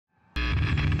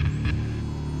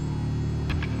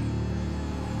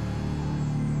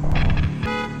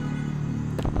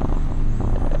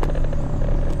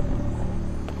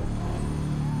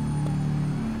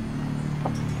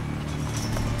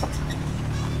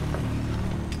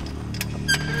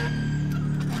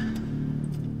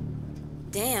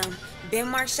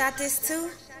Denmark shot this too?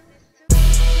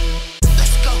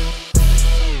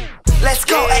 Let's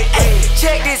go, ayy, ayy,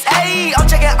 check this, ayy. I'm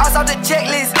checking us off the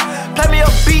checklist. Play me a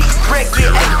beat, wreck it,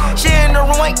 ayy. She in the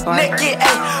room, ain't naked,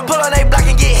 ayy. Pull on they block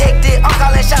and get hectic. I'm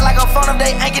calling shot like a phone if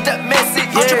they ain't get the message.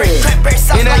 I'm dripping cranberry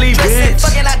sauce NLE like dressing. bitch.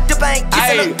 Fucking I dip, I ain't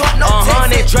kissing the door, no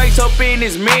 100 Drakes up in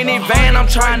this minivan. I'm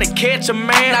trying to catch a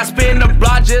man. I spin the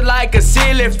block just like a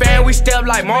ceiling fan. We step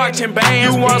like marching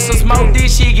bands. You want some smoke,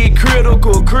 this shit get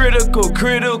critical, critical,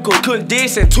 critical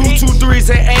condition. 2, 2, 3s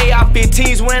and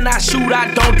AR-15s. When I shoot,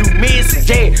 I don't do misses.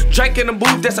 Yeah, Drake in the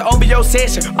booth, that's an OBO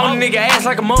session. On the nigga ass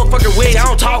like a motherfucking wedge. I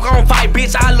don't talk, I don't fight,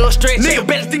 bitch, I love stretch. Nigga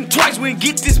better think twice when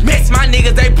get this mess. My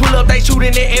niggas, they pull up, they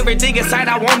shootin' at everything in sight.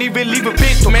 I won't even leave a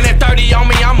pistol. Man, that 30 on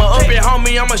me, I'ma up it,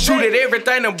 homie. I'ma shoot at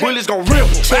everything, the bullets gon' rip.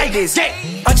 Check this,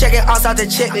 I'm checking us off the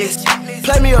checklist.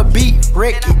 Play me a beat,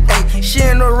 wreck it, ayy. She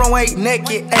in the room, ain't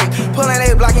naked, ayy. Pull on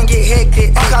they block and get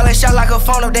hectic. I'm calling shot like a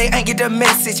phone if they ain't get the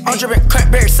message. I'm dripping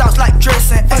cranberry sauce like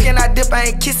dressing. Fucking I dip,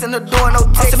 I ain't kissing the door, no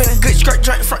texting. Good skirt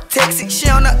drink from Texas. She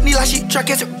on up knee like she drunk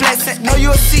as a blessing. Know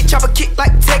you a C chopper kick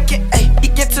like Tekken, ayy. He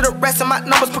get to the rest and my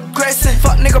numbers progressing.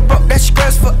 Fuck nigga broke, that's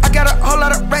stressful. I got a whole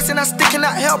lot of rest and I still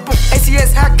cannot help him.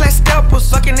 ACS high class steppers.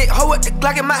 Fucking it, hoe with the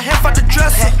Glock in my hand for the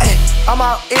dresser. I'm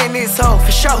all in this hoe,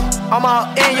 for sure. I'm all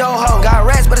in your hoe. Got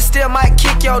rats, but I still might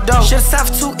kick your dough. Should've signed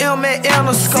for 2 M at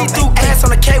Interscope. See-through ass on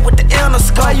the K with the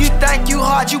Interscope. Why you think you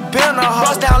hard, you been a hoe.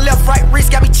 Bust down left, right,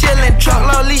 wrist, got me chillin'. Truck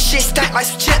low, lease shit stank like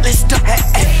some chitlin' stuff.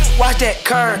 Watch that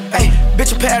curve, ayy.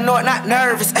 Bitch, I'm paranoid, not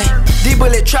nervous, ayy.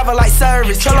 D-bullet travel like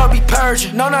service. Cholo be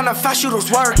purging. No, 5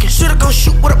 shooters working. Shoulda gon'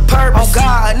 shoot with a purpose. Oh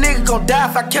God, a nigga gon' die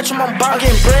if I catch him on burger. I'm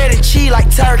getting bread and cheese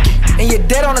like turkey. And you're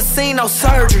dead on the scene, no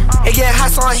surgery. It get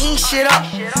hot, so I heat shit up.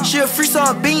 She a free, so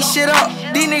I bean shit up.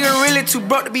 These niggas really too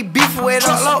broke to be beefing with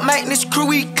us. Low maintenance crew,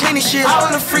 we cleaning shit. I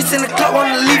wanna freeze in the club,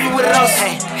 wanna leave it with us.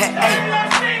 Hey, hey, hey.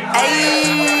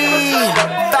 Ayy,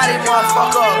 body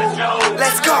motherfucker.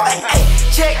 Let's go, ayy,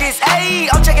 ayy. Check this, ayy.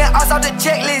 I'm checking us off the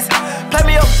checklist. Play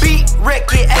me a beat, wreck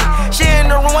it, ayy. She in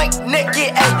the room, ain't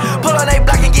naked, ayy. Pull on they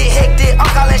block and get hectic. I'm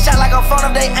calling shot like a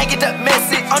phone if they ain't get the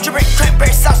message. I'm dripping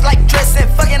cranberry sauce like dressing.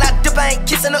 Fucking I dip, I ain't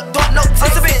kissing the door, no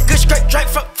texting. I'm sipping good straight drink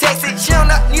from Texas. She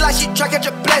on up knee like she drunk at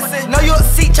your blessing. Know you a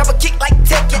C chopper kick like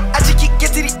Tekken. I just keep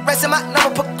get to the rest and my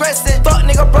number progressing. Fuck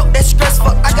nigga broke, that's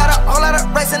stressful. I got a whole lot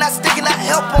of rest and I stick and I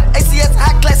help him. ACS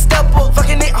high class stepper.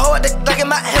 Fucking it hard, the Glock in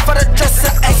my hand for the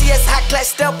dresser. ACS high class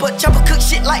stepper. Chopper cook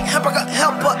shit like hamburger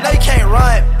helper. No, you can't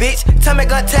run, bitch. Tell me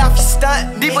gun tear off your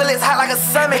stunt. These bullets hot like a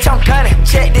sun, bitch. I'm gunning.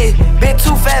 Check this. Been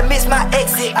too fat, miss my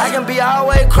exit. I can be all the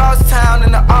way across town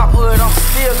in the op hood. I'm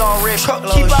still gon' rip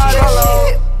truckload. Keep all that shit.